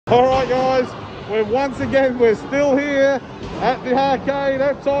Alright guys, we're still here at the arcade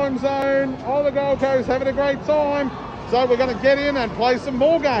at Timezone on the Gold Coast, having a great time. So we're going to get in and play some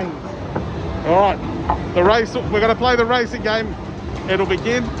more games. Alright, we're going to play the racing game. It'll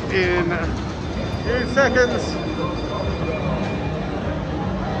begin in a few seconds.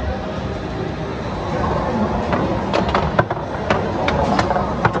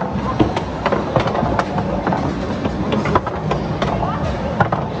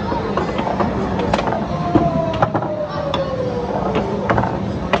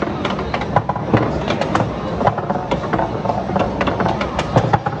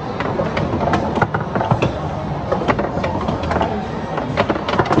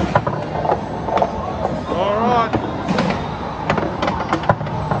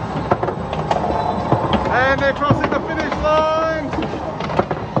 They're crossing the finish line.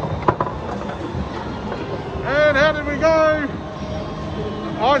 And how did we go?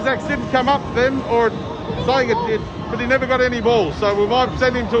 Isaac's didn't come up then, or saying it did, but he never got any balls. So we might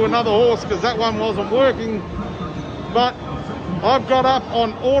send him to another horse because that one wasn't working. But I've got up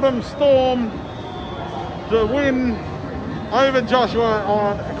on Autumn Storm to win over Joshua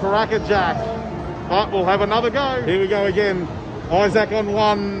on Crackerjack. But we'll have another go. Here we go again. Isaac on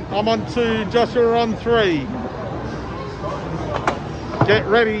 1, I'm on 2, Joshua on 3. Get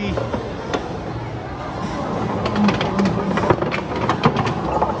ready.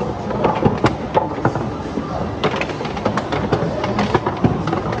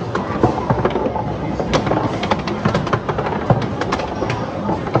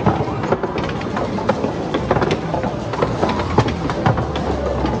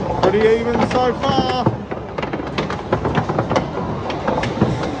 Pretty even so far.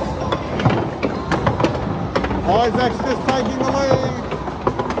 Isaac's just taking the lead.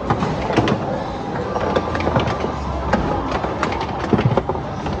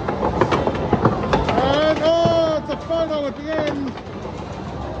 And oh, it's a photo at the end.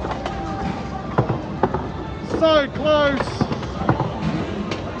 So close.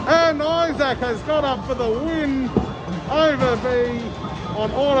 And Isaac has got up for the win over B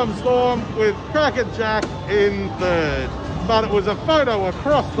on Autumn Storm with Crackerjack in 3rd. But it was a photo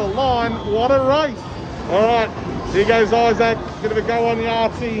across the line. What a race. Alright, here goes Isaac, bit of a go on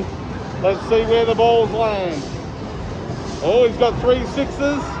Yahtzee. Let's see where the balls land. Oh, he's got 3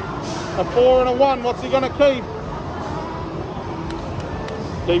 6s, a 4 and a 1. What's he going to keep?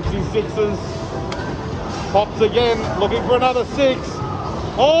 Keeps his 6s. Pops again, looking for another 6.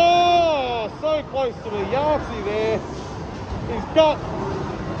 Oh, so close to the Yahtzee there. He's got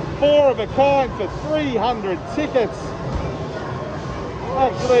 4 of a kind for 300 tickets.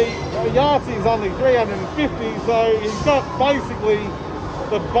 Actually, Yahtzee is only 350, so he's got basically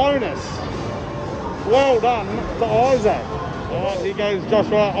the bonus. Well done to Isaac. Alright, here goes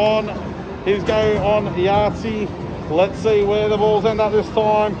Joshua on his go on Yahtzee. Let's see where the balls end up this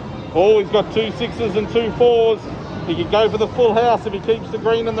time. Oh, he's got 2 6s and 2 4s. He could go for the full house if he keeps the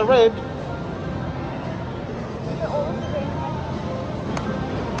green and the red.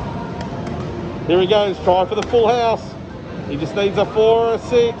 Here he goes, try for the full house. He just needs a 4 or a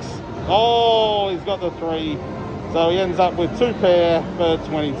 6. Oh, he's got the 3. So he ends up with 2 pair for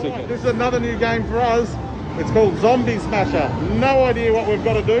 20 tickets. This is another new game for us. It's called Zombie Smasher. No idea what we've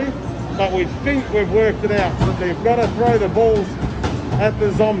got to do, but we think we've worked it out. That they've got to throw the balls at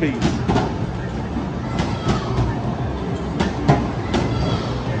the zombies.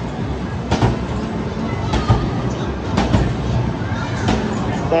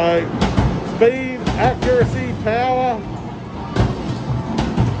 So, speed, accuracy, power.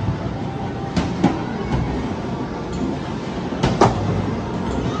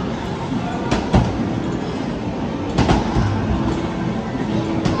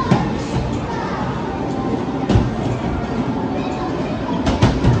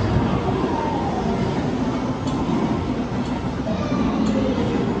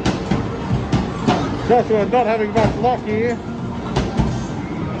 Joshua not having much luck here.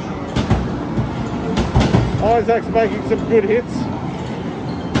 Isaac's making some good hits.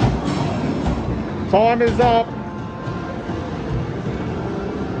 Time is up.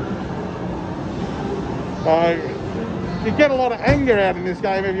 So you get a lot of anger out in this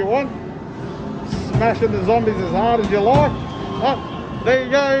game if you want. Smashing the zombies as hard as you like. Oh, there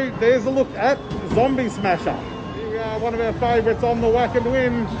you go. There's a look at Zombie Smasher. Here we are, one of our favourites on the whack and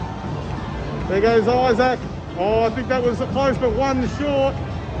win. There goes Isaac. Oh, I think that was close, but 1 short.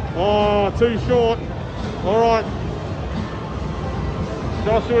 Oh, 2 short. All right.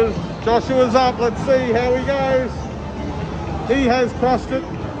 Joshua's up. Let's see how he goes. He has crushed it.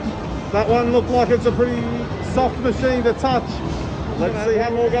 That one looked like it's a pretty soft machine to touch. Let's see how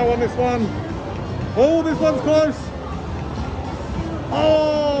more go on this one. Oh, this one's close.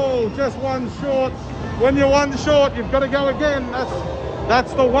 Oh, just one short. When you're one short, you've got to go again.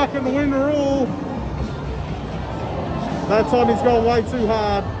 That's the whack and win rule. That time he's gone way too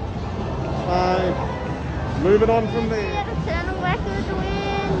hard. Moving on from there. Yeah, the channel record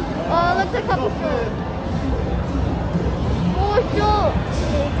win. Oh, looks like a couple short. 4 short.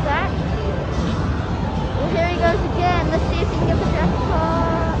 Exactly. Well, here he goes again. Let's see if he can get the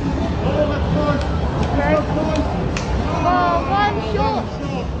jackpot. Oh, that's close. That's close. Oh, 1 short.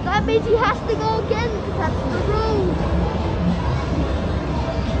 That means he has to go again because that's the rule.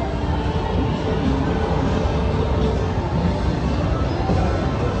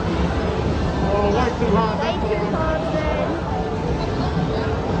 Oh, way too hard. Way too hard then.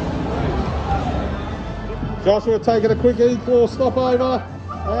 Joshua taking a quick equal stopover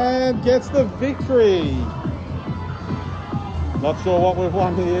and gets the victory. Not sure what we've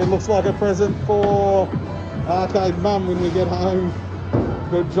won here. Looks like a present for Arcade Mum when we get home.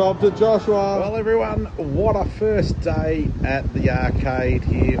 Good job to Joshua. Well everyone, what a first day at the arcade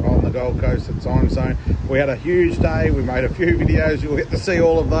here on the Gold Coast at Timezone. We had a huge day, we made a few videos, you'll get to see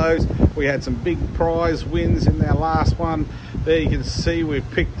all of those. We had some big prize wins in our last one. There you can see we've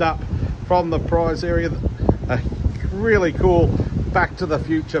picked up from the prize area a really cool Back to the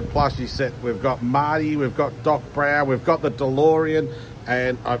Future plushie set. We've got Marty, we've got Doc Brown, we've got the DeLorean,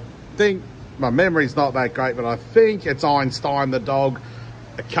 and I think, my memory's not that great, but I think it's Einstein the dog.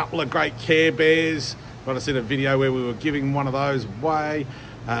 A couple of great Care Bears. Got to see a video where we were giving one of those away.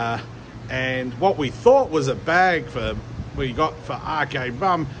 And what we thought was a bag we got for Arcade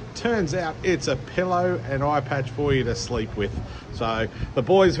Mum, turns out it's a pillow and eye patch for you to sleep with. So the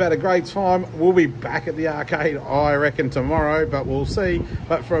boys have had a great time. We'll be back at the arcade, I reckon, tomorrow, but we'll see.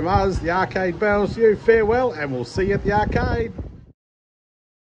 But from us, the Arcade Bells, you farewell, and we'll see you at the arcade.